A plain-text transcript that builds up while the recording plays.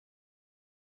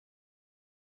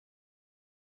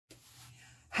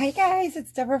Hi guys,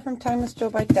 it's Debra from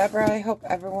Timelessjewelbydebra. I hope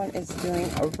everyone is doing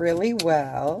really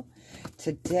well.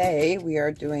 Today we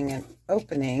are doing an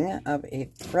opening of a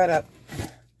ThredUp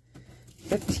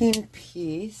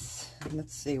 15-piece.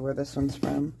 Let's see where this one's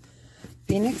from.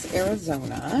 Phoenix,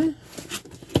 Arizona.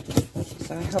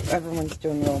 So I hope everyone's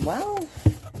doing real well.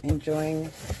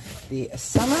 Enjoying the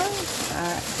summer.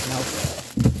 No,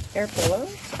 air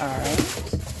pillows.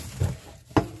 Alright.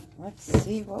 Let's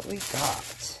see what we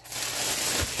got.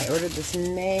 I ordered this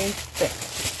May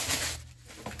 5th.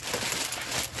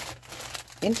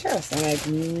 Interesting.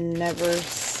 I've never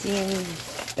seen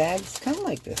bags come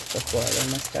like this before. They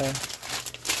must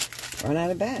have run out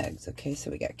of bags. Okay,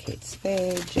 so we got Kate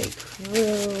Spade, J.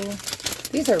 Crew.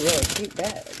 These are really cute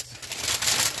bags.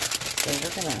 So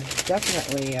we're going to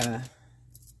definitely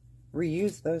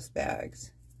reuse those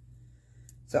bags.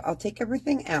 So I'll take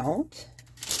everything out.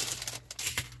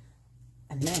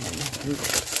 And then we will get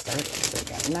started. So we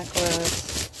got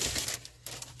necklace,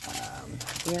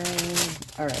 earring.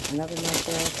 All right, another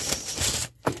necklace.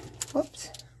 Whoops.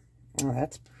 Oh,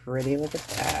 that's pretty. Look at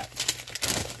that.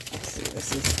 Let's see.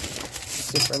 This is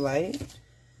super light.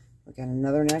 We got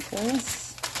another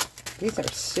necklace. These are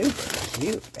super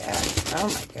cute bags. Oh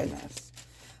my goodness.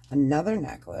 Another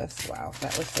necklace. Wow,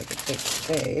 that looks like a Kate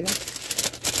Spade.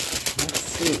 Let's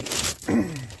see.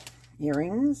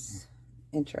 Earrings.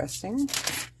 Interesting.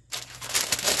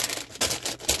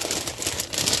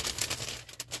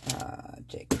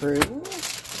 J. Crew.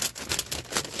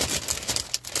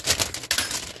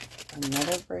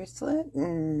 Another bracelet.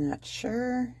 Not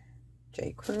sure.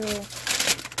 J. Crew. These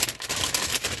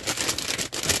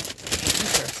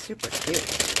are super cute.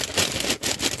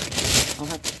 I'll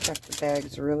have to check the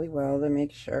bags really well to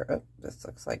make sure. Oh, this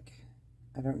looks like,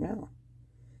 I don't know.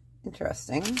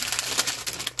 Interesting.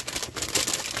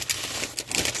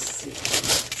 Let's see.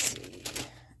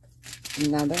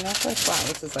 Another necklace. Wow,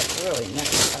 this is like really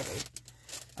necklace heavy.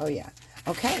 Oh yeah.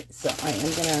 Okay, so I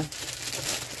am gonna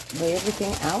lay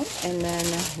everything out and then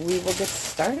we will get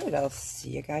started. I'll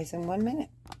see you guys in 1 minute.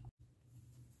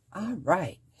 All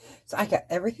right. So I got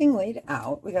everything laid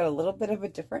out. We got a little bit of a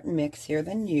different mix here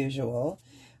than usual.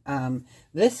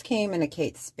 This came in a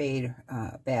Kate Spade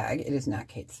bag. It is not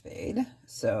Kate Spade,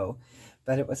 so,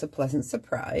 but it was a pleasant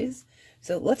surprise.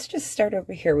 So let's just start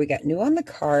over here. We got new on the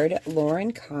card,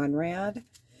 Lauren Conrad.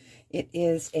 It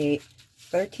is a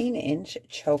 13-inch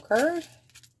choker.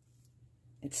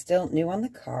 It's still new on the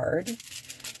card.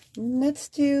 Let's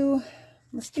do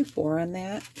 4 on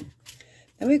that.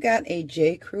 Then we've got a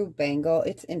J. Crew bangle.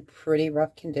 It's in pretty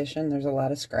rough condition. There's a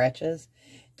lot of scratches.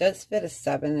 It does fit a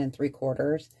 7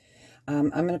 3/4. I'm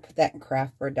going to put that in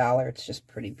craft for $1. It's just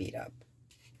pretty beat up.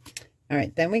 All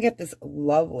right, then we get this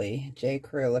lovely J.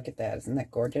 Crew. Look at that. Isn't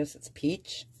that gorgeous? It's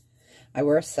peach. I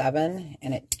wear a 7,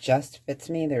 and it just fits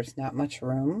me. There's not much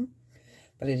room,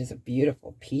 but it is a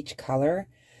beautiful peach color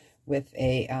with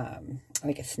a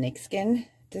like a snakeskin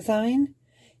design.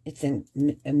 It's in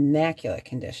immaculate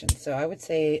condition. So I would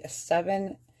say a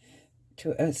 7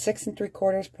 to a 6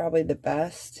 3/4, probably the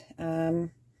best.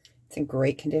 It's in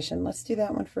great condition. Let's do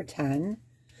that one for 10.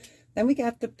 Then we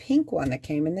got the pink one that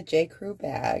came in the J. Crew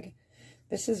bag.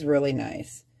 This is really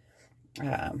nice.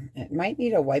 It might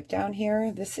need a wipe down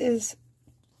here. This is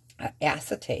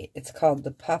acetate. It's called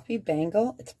the Puffy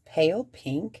Bangle. It's pale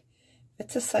pink.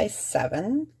 It's a size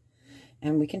 7.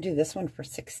 And we can do this one for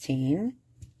 16.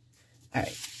 All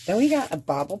right. Then we got a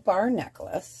bauble bar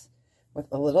necklace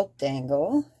with a little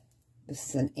dangle. This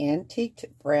is an antiqued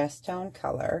brass tone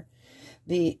color.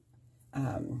 The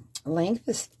length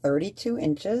is 32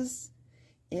 inches.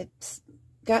 It's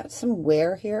got some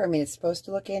wear here. I mean, it's supposed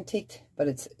to look antiqued, but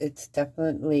it's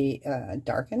definitely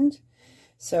darkened.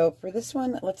 So for this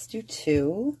one, let's do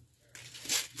 2.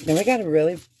 Then we got a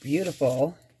really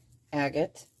beautiful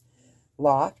agate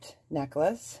loft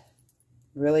necklace.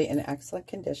 Really in excellent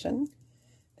condition.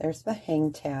 There's the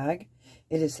hang tag.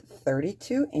 It is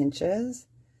 32 inches.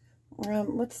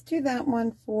 Let's do that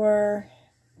one for,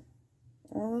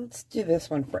 well, let's do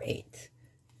this one for 8.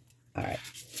 All right.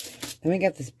 Then we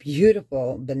got this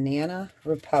beautiful Banana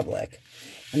Republic.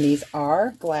 And these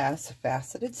are glass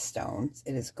faceted stones.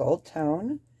 It is gold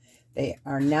tone. They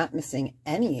are not missing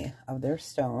any of their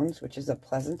stones, which is a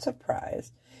pleasant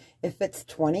surprise. It fits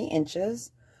 20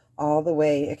 inches all the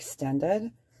way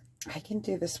extended. I can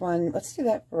do this one. Let's do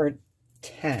that for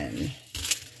 10.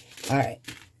 All right.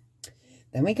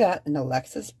 Then we got an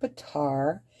Alexis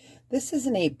Bittar. This is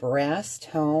in a brass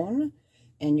tone.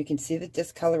 And you can see the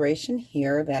discoloration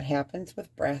here. That happens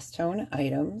with brass tone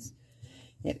items.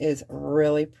 It is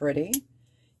really pretty.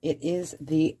 It is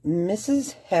the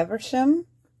Mrs. Haversham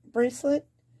bracelet.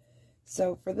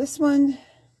 So for this one,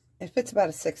 it fits about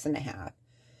a 6.5.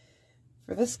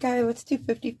 For this guy, let's do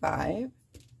 55.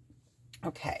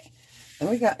 Okay, then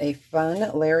we got a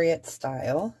fun lariat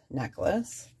style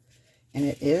necklace, and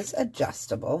it is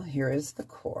adjustable. Here is the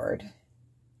cord,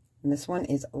 and this one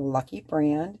is Lucky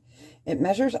brand. It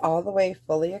measures all the way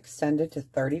fully extended to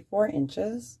 34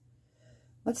 inches.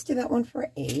 Let's do that one for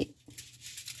 8.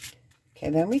 Okay,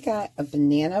 then we got a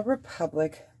Banana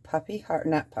Republic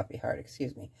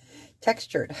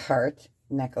textured heart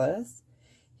necklace.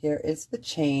 Here is the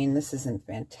chain. This is in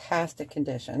fantastic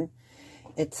condition.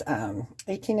 It's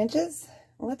 18 inches.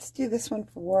 Let's do this one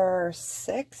for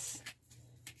 6.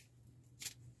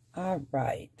 All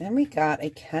right, then we got a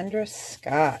Kendra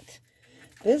Scott.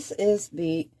 This is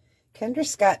the Kendra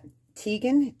Scott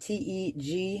Tegan,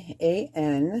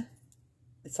 Tegan.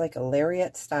 It's like a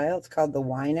lariat style. It's called the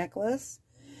Y necklace.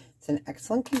 It's in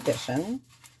excellent condition.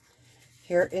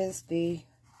 Here is the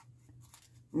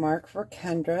mark for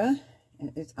Kendra.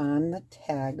 It is on the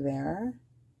tag there.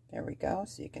 There we go.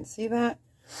 So you can see that.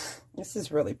 This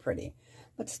is really pretty.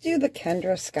 Let's do the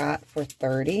Kendra Scott for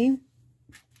 30.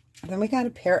 Then we got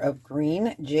a pair of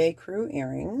green J. Crew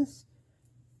earrings.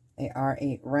 They are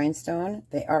a rhinestone.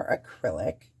 They are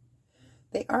acrylic.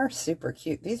 They are super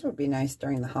cute. These would be nice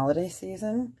during the holiday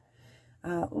season.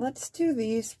 Let's do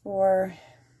those for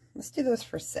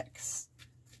 6.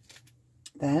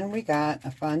 Then we got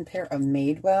a fun pair of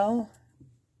Madewell.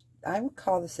 I would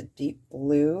call this a deep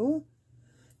blue.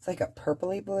 It's like a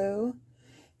purpley blue,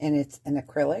 and it's an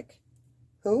acrylic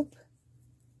hoop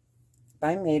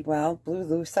by Madewell, blue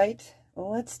lucite.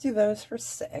 Well, let's do those for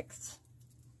 6.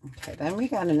 Okay, then we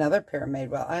got another pair of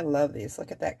Madewell. I love these.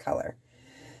 Look at that color.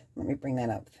 Let me bring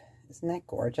that up. Isn't that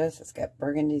gorgeous? It's got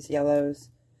burgundies, yellows.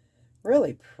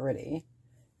 Really pretty.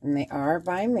 And they are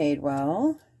by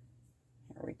Madewell.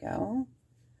 Here we go.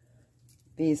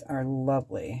 These are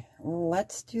lovely.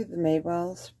 Let's do the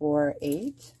Madewells for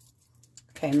 8.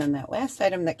 Okay, and then that last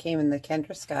item that came in the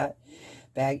Kendra Scott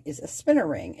bag is a spinner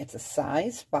ring. It's a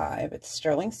size 5. It's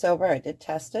sterling silver. I did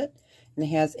test it. And it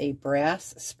has a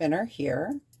brass spinner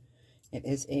here. It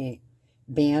is a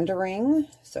band ring,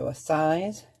 so a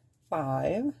size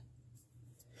 5.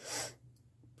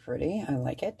 Pretty. I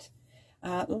like it.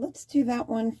 Let's do that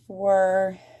one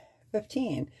for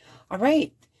 15. All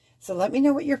right. So let me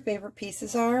know what your favorite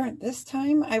pieces are. This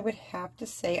time I would have to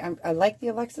say I like the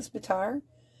Alexis Bittar,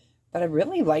 but I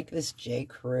really like this J.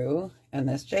 Crew. And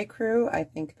this J. Crew, I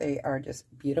think they are just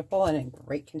beautiful and in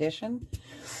great condition.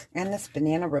 And this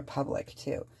Banana Republic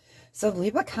too. So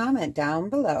leave a comment down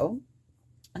below.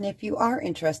 And if you are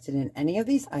interested in any of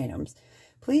these items,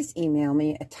 please email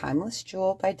me at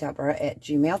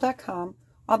timelessjewelbydebra@gmail.com.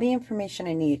 All the information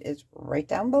I need is right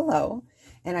down below.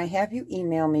 And I have you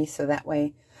email me so that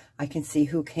way I can see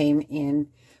who came in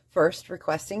first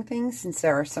requesting things, since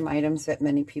there are some items that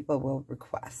many people will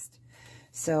request.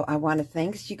 So I want to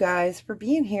thank you guys for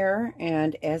being here.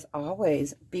 And as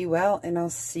always, be well, and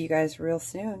I'll see you guys real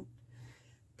soon.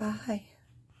 Bye.